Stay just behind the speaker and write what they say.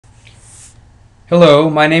Hello,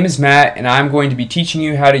 my name is Matt and I'm going to be teaching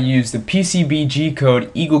you how to use the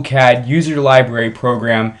PCB-gcode EagleCAD user library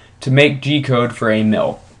program to make G-code for a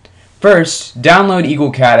mill. First, download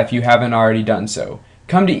EagleCAD if you haven't already done so.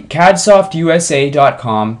 Come to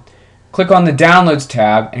cadsoftUSA.com, click on the Downloads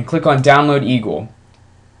tab and click on Download Eagle.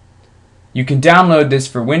 You can download this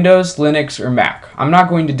for Windows, Linux, or Mac. I'm not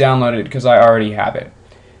going to download it because I already have it.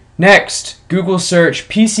 Next, Google search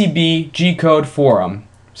PCB-gcode forum.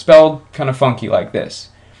 Spelled kind of funky like this.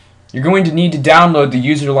 You're going to need to download the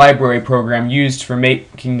user library program used for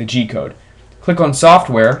making the G-code. Click on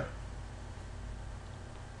Software,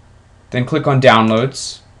 then click on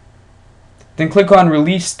Downloads, then click on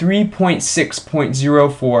Release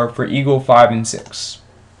 3.6.04 for Eagle 5 and 6.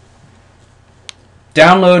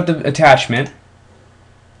 Download the attachment,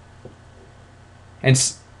 and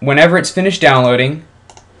whenever it's finished downloading,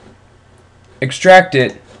 extract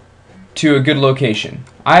it to a good location.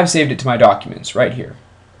 I have saved it to my documents right here.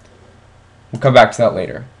 We'll come back to that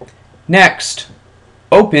later. Next,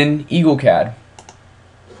 open EagleCAD.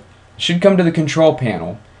 Should come to the control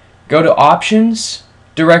panel. Go to Options,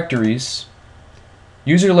 Directories,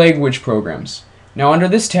 User Language Programs. Now under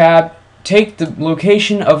this tab, take the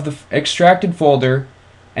location of the extracted folder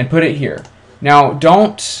and put it here. Now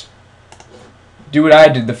don't do what I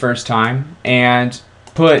did the first time and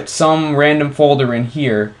put some random folder in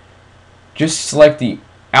here. Just select the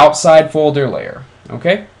outside folder layer,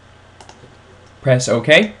 okay? Press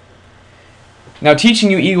OK. Now teaching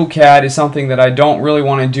you EagleCAD is something that I don't really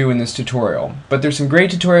want to do in this tutorial, but there's some great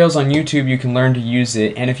tutorials on YouTube you can learn to use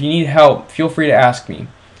it, and if you need help, feel free to ask me.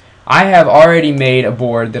 I have already made a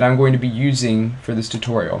board that I'm going to be using for this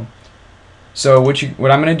tutorial. So what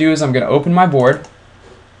I'm going to do is I'm going to open my board,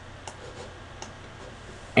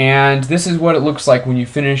 and this is what it looks like when you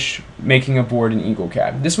finish making a board in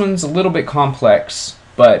EagleCAD. This one's a little bit complex,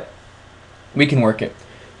 but we can work it.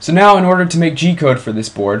 So now in order to make G-code for this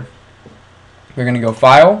board, we're going to go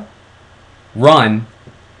File, Run,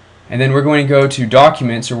 and then we're going to go to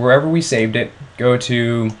Documents or wherever we saved it, go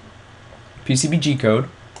to PCB-gcode,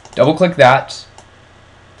 double click that,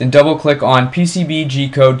 then double click on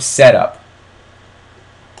PCB-gcode Setup.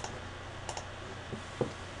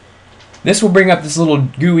 This will bring up this little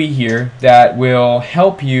GUI here that will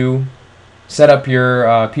help you set up your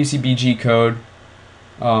PCB-gcode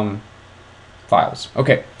files.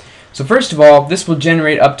 Okay, so first of all, this will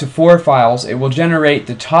generate up to 4 files. It will generate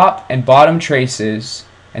the top and bottom traces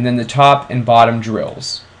and then the top and bottom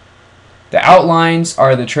drills. The outlines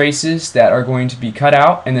are the traces that are going to be cut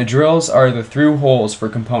out, and the drills are the through holes for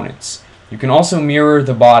components. You can also mirror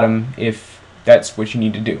the bottom if that's what you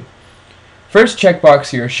need to do. First checkbox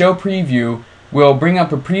here, Show Preview, will bring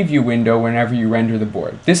up a preview window whenever you render the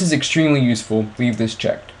board. This is extremely useful. Leave this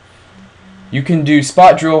checked. You can do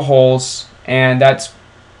spot drill holes, and just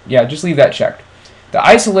leave that checked. The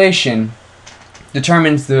isolation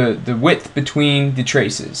determines the width between the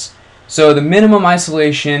traces. So the minimum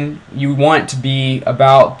isolation you want to be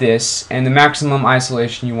about this, and the maximum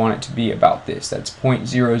isolation you want it to be about this. That's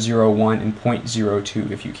 0.001 and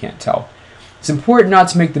 0.02 if you can't tell. It's important not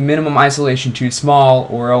to make the minimum isolation too small,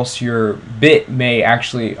 or else your bit may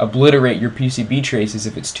actually obliterate your PCB traces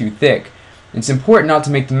if it's too thick. It's important not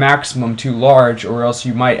to make the maximum too large, or else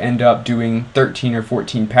you might end up doing 13 or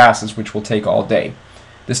 14 passes, which will take all day.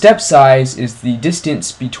 The step size is the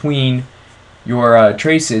distance between your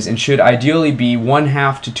traces and should ideally be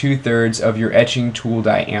 1/2 to 2/3 of your etching tool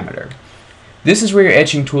diameter. This is where your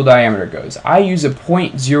etching tool diameter goes. I use a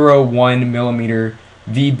 0.01 millimeter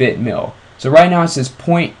V-bit mill. So right now it says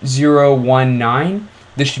 0.019.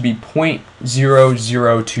 This should be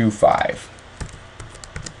 0.0025.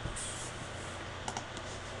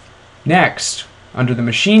 Next, under the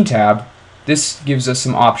Machine tab, this gives us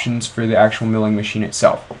some options for the actual milling machine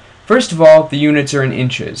itself. First of all, the units are in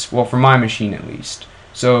inches. Well, for my machine at least.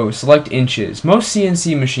 So select inches. Most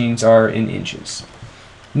CNC machines are in inches.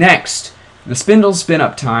 Next, the spindle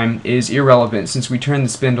spin-up time is irrelevant since we turn the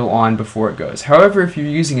spindle on before it goes. However, if you're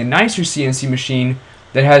using a nicer CNC machine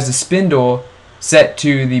that has the spindle set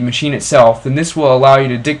to the machine itself, then this will allow you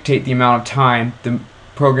to dictate the amount of time the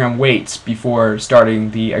program waits before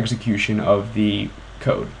starting the execution of the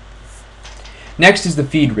code. Next is the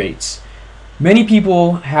feed rates. Many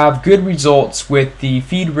people have good results with the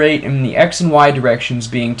feed rate in the X and Y directions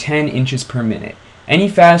being 10 inches per minute. Any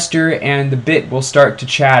faster and the bit will start to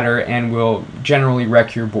chatter and will generally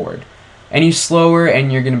wreck your board. Any slower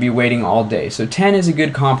and you're going to be waiting all day. So 10 is a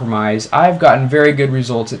good compromise. I've gotten very good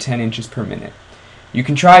results at 10 inches per minute. You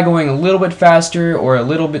can try going a little bit faster or a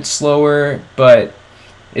little bit slower, but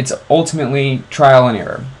It's ultimately trial and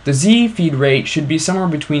error. The Z feed rate should be somewhere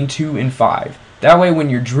between 2 and 5. That way when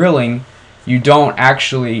you're drilling, you don't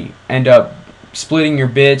actually end up splitting your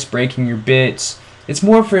bits, breaking your bits. It's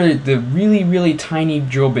more for the really tiny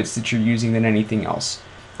drill bits that you're using than anything else.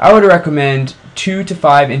 I would recommend 2 to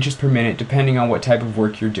 5 inches per minute depending on what type of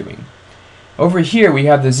work you're doing. Over here we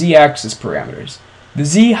have the Z-axis parameters. The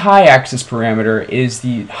Z-high axis parameter is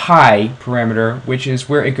the high parameter, which is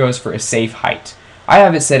where it goes for a safe height. I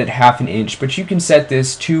have it set at 1/2 inch, but you can set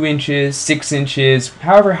this 2 inches, 6 inches,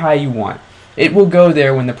 however high you want. It will go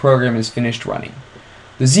there when the program is finished running.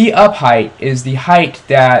 The Z-up height is the height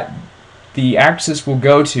that the axis will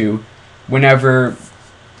go to whenever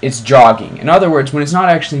it's jogging. In other words, when it's not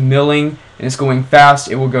actually milling and it's going fast,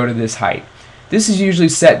 it will go to this height. This is usually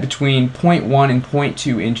set between 0.1 and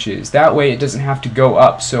 0.2 inches. That way it doesn't have to go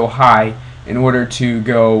up so high in order to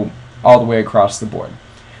go all the way across the board.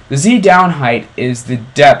 The Z down height is the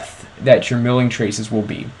depth that your milling traces will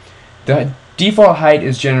be. The default height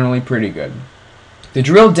is generally pretty good. The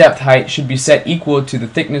drill depth height should be set equal to the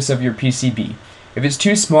thickness of your PCB. If it's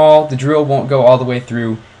too small, the drill won't go all the way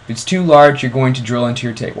through. If it's too large, you're going to drill into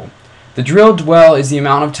your table. The drill dwell is the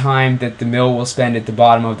amount of time that the mill will spend at the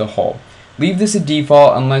bottom of the hole. Leave this a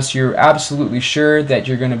default unless you're absolutely sure that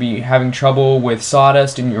you're going to be having trouble with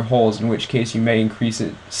sawdust in your holes, in which case you may increase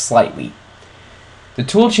it slightly. The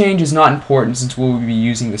tool change is not important since we will be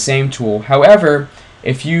using the same tool. However,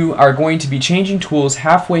 if you are going to be changing tools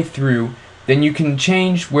halfway through, then you can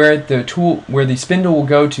change where the spindle will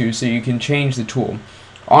go to, so you can change the tool.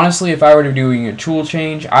 Honestly, if I were to be doing a tool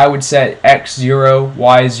change, I would set X 0,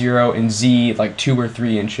 Y 0, and Z like 2 or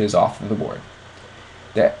 3 inches off of the board.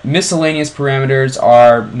 The miscellaneous parameters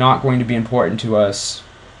are not going to be important to us.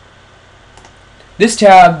 This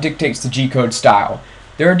tab dictates the G-code style.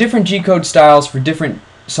 There are different G-code styles for different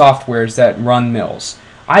softwares that run mills.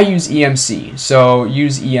 I use EMC, so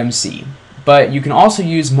use EMC. But you can also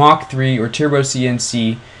use Mach 3 or Turbo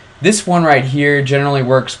CNC. This one right here generally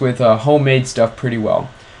works with homemade stuff pretty well.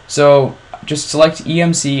 So just select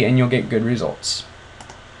EMC and you'll get good results.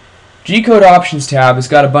 G-code options tab has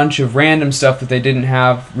got a bunch of random stuff that they didn't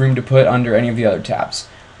have room to put under any of the other tabs.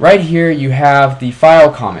 Right here you have the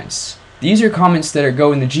file comments. These are comments that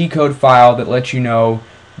go in the G-code file that let you know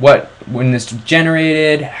when this was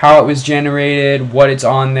generated, how it was generated, what it's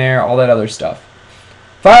on there, all that other stuff.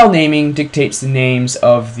 File naming dictates the names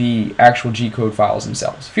of the actual G-code files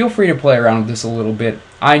themselves. Feel free to play around with this a little bit.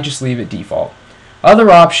 I just leave it default. Other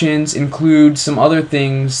options include some other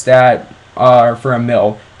things that are for a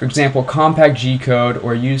mill. For example, compact G-code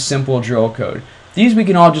or use simple drill code. These we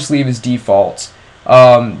can all just leave as defaults.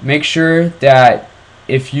 Make sure that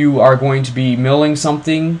if you are going to be milling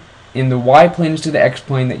something in the Y plane to the X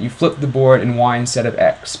plane, that you flip the board in Y instead of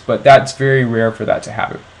X, but that's very rare for that to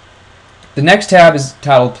happen. The next tab is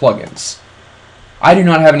titled Plugins. I do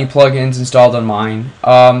not have any plugins installed on mine.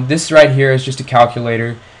 This right here is just a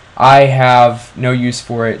calculator. I have no use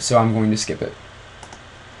for it, so I'm going to skip it.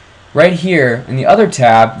 Right here in the other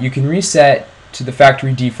tab, you can reset to the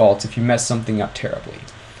factory defaults if you mess something up terribly.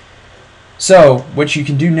 So what you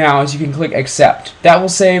can do now is you can click Accept. That will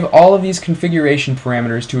save all of these configuration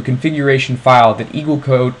parameters to a configuration file that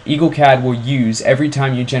EagleCAD will use every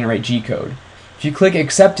time you generate G-code. If you click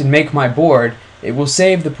Accept and Make My Board, it will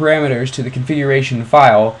save the parameters to the configuration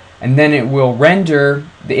file, and then it will render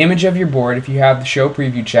the image of your board if you have the Show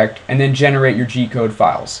Preview checked, and then generate your G-code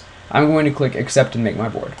files. I'm going to click Accept and Make My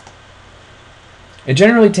Board. It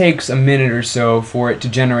generally takes a minute or so for it to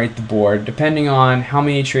generate the board, depending on how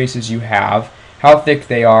many traces you have, how thick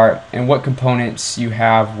they are, and what components you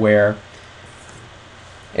have where.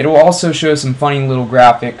 It will also show some funny little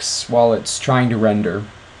graphics while it's trying to render.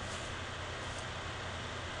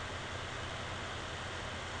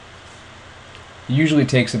 It usually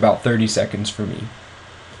takes about 30 seconds for me.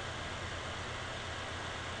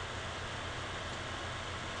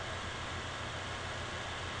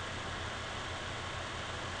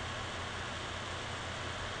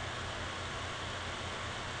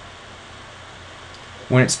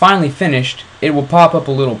 When it's finally finished, it will pop up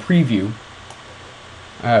a little preview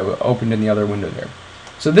opened in the other window there.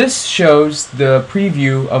 So this shows the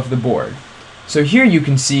preview of the board. So here you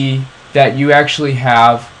can see that you actually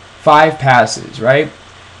have 5 passes, right?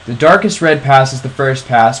 The darkest red pass is the first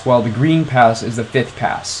pass, while the green pass is the 5th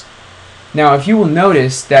pass. Now if you will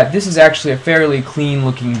notice that this is actually a fairly clean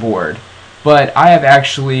looking board, but I have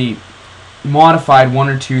actually modified 1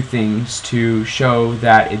 or 2 things to show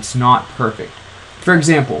that it's not perfect. For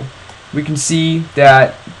example, we can see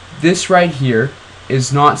that this right here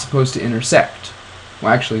is not supposed to intersect.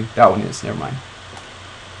 Well, actually, that one is. Never mind.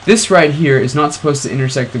 This right here is not supposed to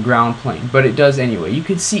intersect the ground plane, but it does anyway. You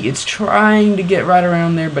can see it's trying to get right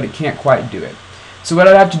around there, but it can't quite do it. So what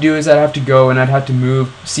I'd have to do is I'd have to go and I'd have to move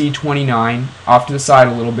C29 off to the side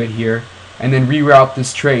a little bit here, and then reroute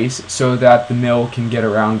this trace so that the mill can get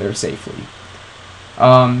around there safely.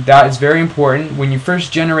 That is very important. When you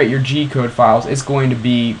first generate your G-code files, it's going to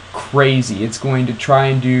be crazy. It's going to try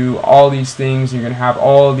and do all these things. You're going to have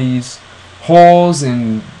all these holes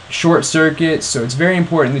and short circuits, so it's very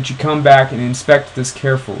important that you come back and inspect this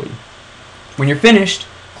carefully. When you're finished,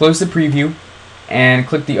 close the preview and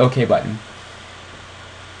click the OK button.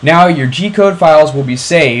 Now your G-code files will be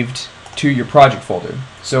saved to your project folder.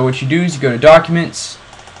 So what you do is you go to Documents,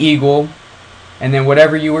 Eagle, and then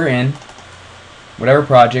whatever you were in, whatever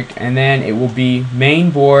project, and then it will be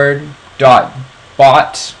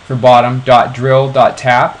mainboard.bot for bottom,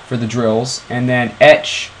 .drill.tap for the drills, and then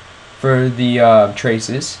etch for the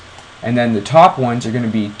traces, and then the top ones are going to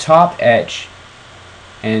be top etch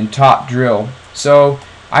and top drill. So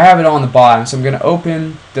I have it on the bottom, so I'm going to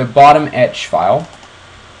open the bottom etch file,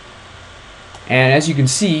 and as you can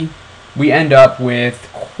see, we end up with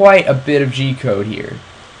quite a bit of G-code here.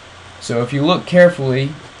 So if you look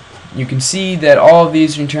carefully, you can see that all of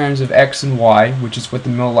these are in terms of X and Y, which is what the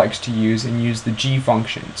mill likes to use, and use the G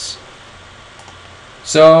functions.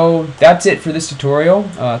 So that's it for this tutorial.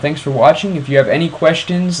 Thanks for watching. If you have any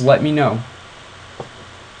questions, let me know.